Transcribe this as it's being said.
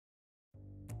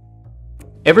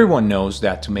Everyone knows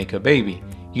that to make a baby,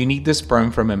 you need the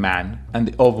sperm from a man and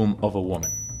the ovum of a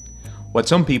woman. What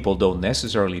some people don't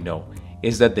necessarily know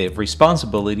is that the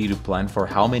responsibility to plan for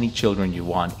how many children you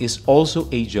want is also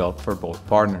a job for both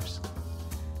partners.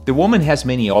 The woman has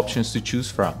many options to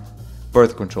choose from: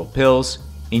 birth control pills,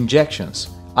 injections,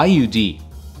 IUD,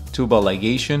 tubal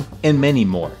ligation, and many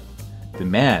more. The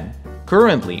man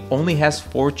currently only has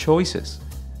 4 choices: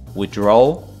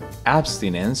 withdrawal,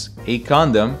 abstinence, a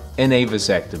condom, and a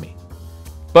vasectomy.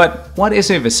 But what is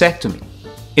a vasectomy?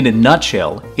 In a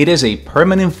nutshell, it is a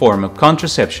permanent form of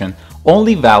contraception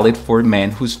only valid for men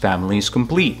whose family is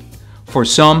complete. For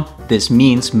some, this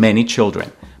means many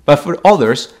children, but for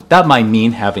others, that might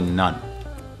mean having none.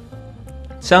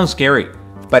 Sounds scary,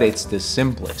 but it's the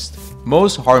simplest,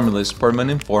 most harmless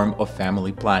permanent form of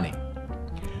family planning.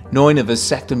 Knowing a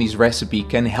vasectomy's recipe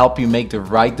can help you make the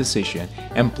right decision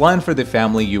and plan for the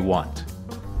family you want.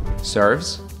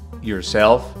 Serves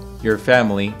yourself, your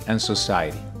family, and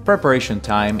society. Preparation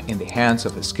time in the hands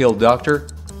of a skilled doctor,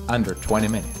 under 20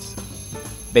 minutes.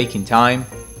 Baking time,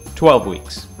 12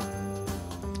 weeks.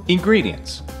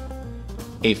 Ingredients: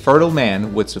 a fertile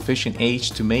man with sufficient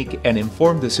age to make an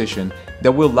informed decision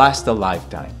that will last a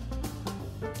lifetime.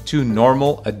 2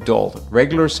 normal adult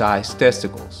regular-sized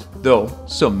testicles, though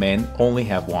some men only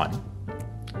have 1.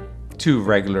 2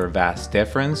 regular vas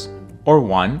deferens, or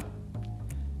 1.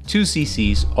 2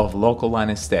 cc's of local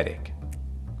anesthetic.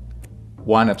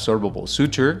 1 absorbable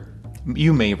suture,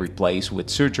 you may replace with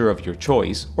suture of your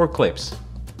choice or clips.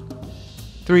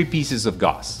 3 pieces of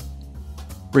gauze.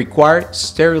 Required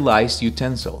sterilized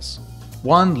utensils: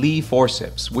 1 Lee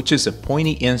forceps, which is a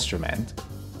pointy instrument,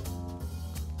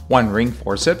 1 ring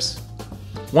forceps,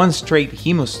 1 straight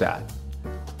hemostat,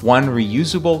 1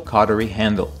 reusable cautery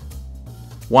handle,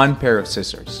 1 pair of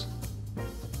scissors.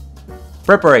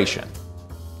 Preparation: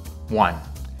 1.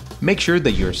 Make sure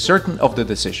that you're certain of the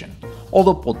decision.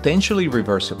 Although potentially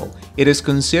reversible, it is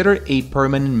considered a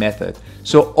permanent method,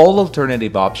 so all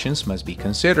alternative options must be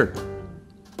considered.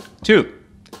 2.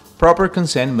 Proper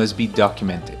consent must be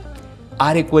documented.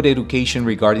 Adequate education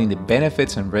regarding the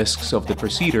benefits and risks of the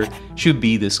procedure should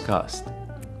be discussed.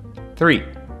 3.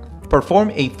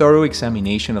 Perform a thorough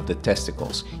examination of the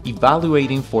testicles,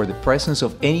 evaluating for the presence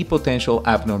of any potential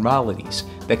abnormalities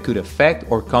that could affect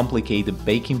or complicate the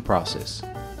baking process.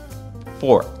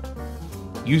 4.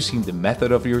 Using the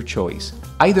method of your choice,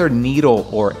 either needle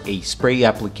or a spray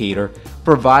applicator,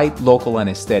 provide local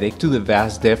anesthetic to the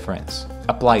vas deferens,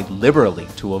 applied liberally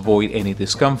to avoid any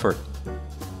discomfort.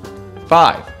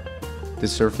 5. The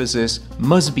surfaces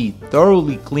must be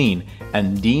thoroughly clean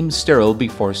and deemed sterile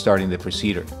before starting the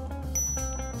procedure.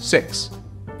 6.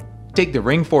 Take the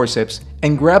ring forceps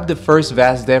and grab the first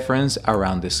vas deferens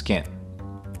around the skin.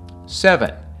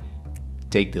 7.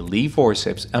 Take the Lee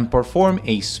forceps and perform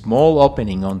a small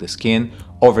opening on the skin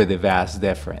over the vas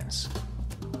deferens.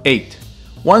 8.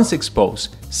 Once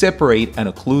exposed, separate and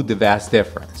occlude the vas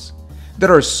deferens.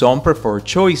 There are some preferred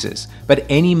choices, but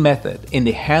any method in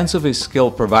the hands of a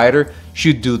skilled provider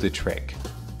should do the trick.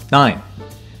 9.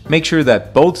 Make sure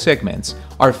that both segments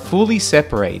are fully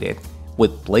separated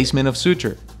with placement of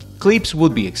suture. Clips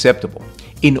would be acceptable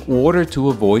in order to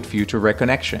avoid future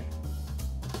reconnection.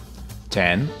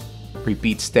 10.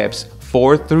 Repeat steps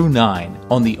 4 through 9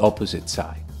 on the opposite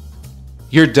side.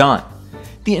 You're done!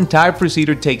 The entire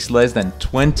procedure takes less than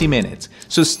 20 minutes,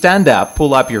 so stand up,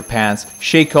 pull up your pants,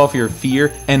 shake off your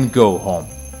fear, and go home.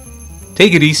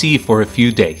 Take it easy for a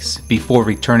few days before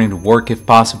returning to work if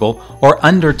possible or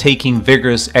undertaking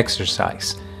vigorous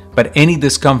exercise, but any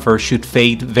discomfort should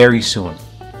fade very soon.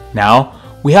 Now,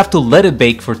 we have to let it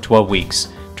bake for 12 weeks,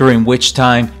 during which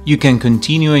time you can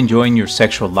continue enjoying your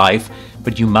sexual life,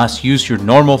 but you must use your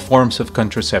normal forms of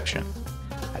contraception.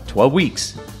 At 12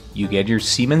 weeks, you get your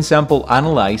semen sample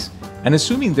analyzed, and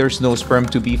assuming there's no sperm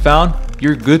to be found,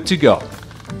 you're good to go.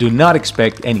 Do not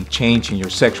expect any change in your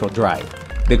sexual drive,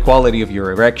 the quality of your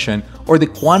erection, or the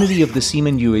quantity of the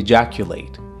semen you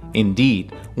ejaculate.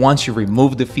 Indeed, once you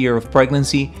remove the fear of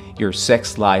pregnancy, your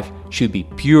sex life should be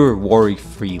pure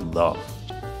worry-free love.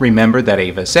 Remember that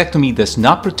a vasectomy does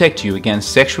not protect you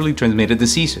against sexually transmitted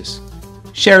diseases.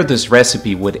 Share this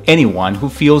recipe with anyone who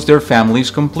feels their family is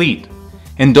complete.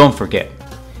 And don't forget,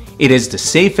 it is the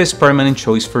safest permanent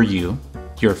choice for you,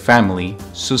 your family,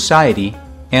 society,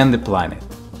 and the planet.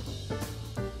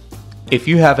 If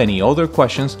you have any other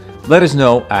questions, let us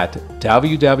know at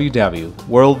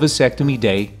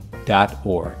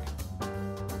www.worldvasectomyday.org.